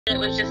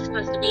was just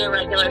supposed to be a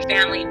regular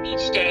family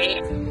beach day.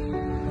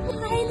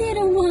 Hi,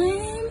 little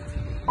one.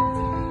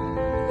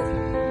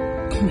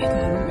 Oh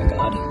my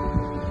god.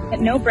 A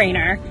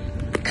no-brainer.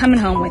 Coming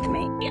home with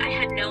me. I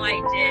had no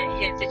idea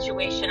his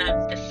situation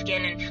of the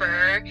skin and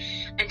fur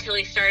until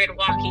he started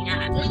walking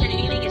up. More than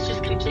anything, it's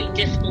just complete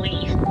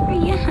disbelief. Are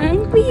you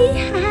hungry?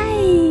 Hi.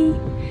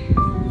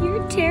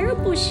 You're in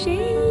terrible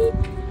shape.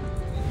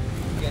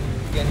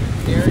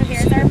 So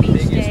here's our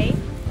beach day.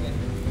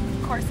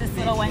 Of course, this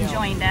little one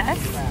joined us.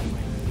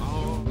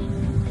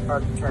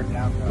 Hard to turn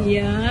down though.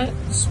 Yeah.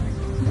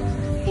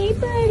 Hey,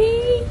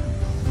 buddy.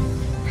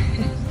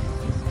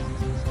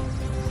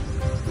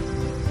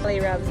 Belly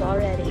rubs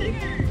already.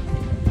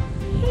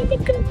 Hey, the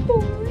good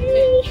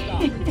boy.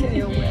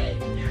 Tail wag.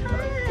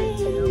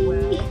 Tail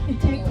wag.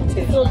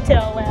 Little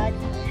tail wag.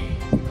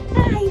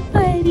 Hi,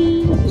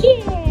 buddy.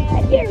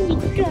 Yeah, there we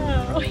go.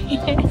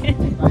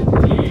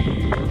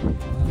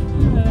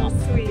 Oh,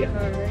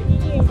 sweetheart.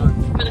 Yeah.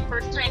 For the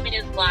first time in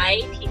his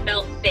life, he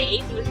felt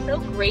safe. He was so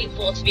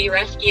grateful to be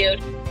rescued.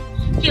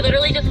 He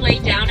literally just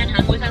laid down and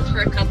hung with us for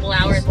a couple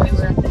hours when we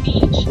were at the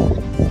beach.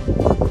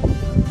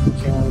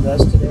 Chilling with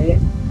us today.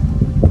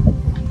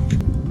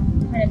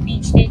 When a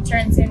beach day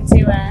turns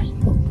into a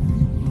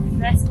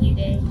rescue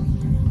day.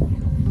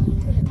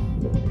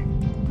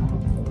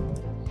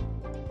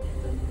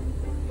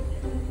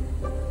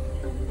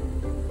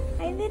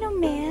 Hi, little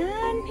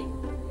man.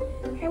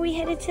 Are we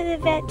headed to the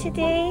vet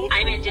today?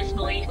 I'm in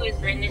disbelief he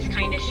was in this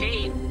kind of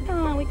shape.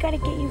 Oh, we gotta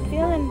get you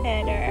feeling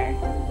better.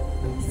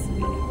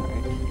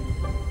 Sweetheart.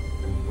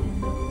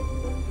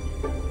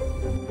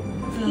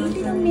 Hey,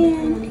 little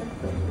man.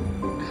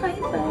 Hi,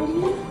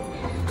 buddy.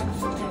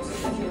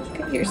 Look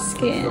at your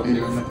skin.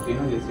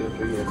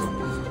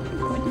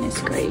 Goodness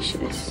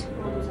gracious.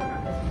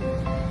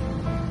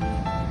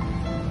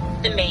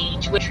 The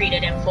mange we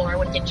treated him for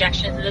with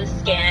injections of the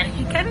skin.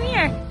 Come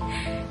here.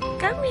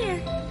 Come here.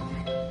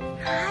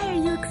 Hi, are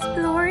you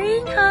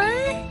exploring, huh?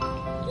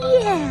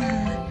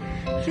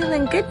 Yeah.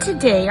 Feeling good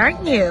today,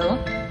 aren't you?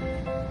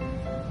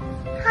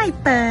 Hi,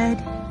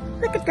 bud.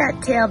 Look at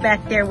that tail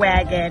back there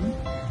wagging.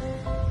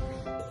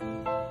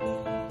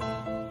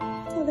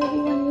 Tell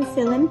everyone you're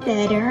feeling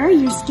better.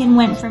 Your skin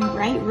went from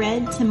bright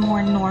red to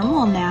more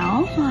normal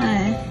now,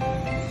 huh?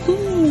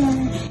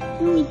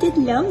 Yeah. We did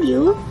love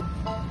you.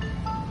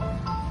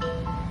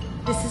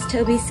 This is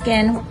Toby's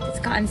skin. It's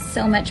gotten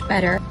so much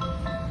better.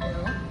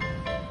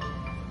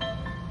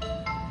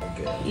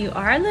 You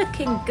are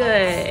looking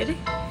good.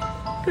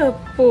 Good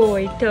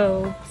boy,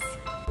 Tobes.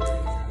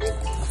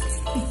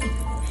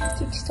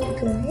 You're so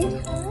good,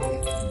 huh?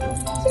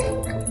 Yeah,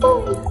 good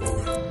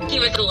boy. He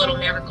was a little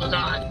miracle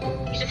dog.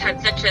 He just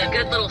had such a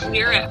good little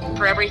spirit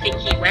for everything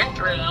he went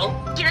through.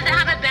 He doesn't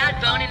have a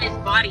bad bone in his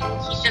body.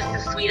 He's just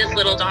the sweetest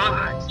little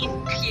dog. He's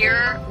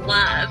pure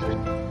love.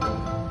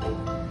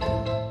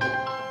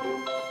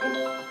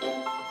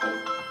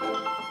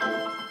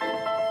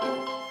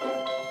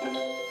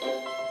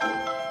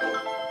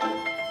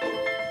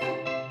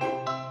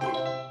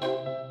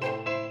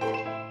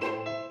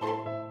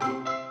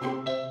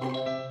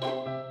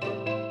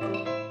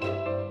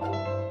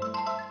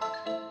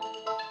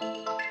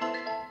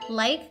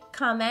 Like,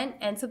 comment,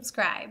 and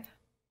subscribe.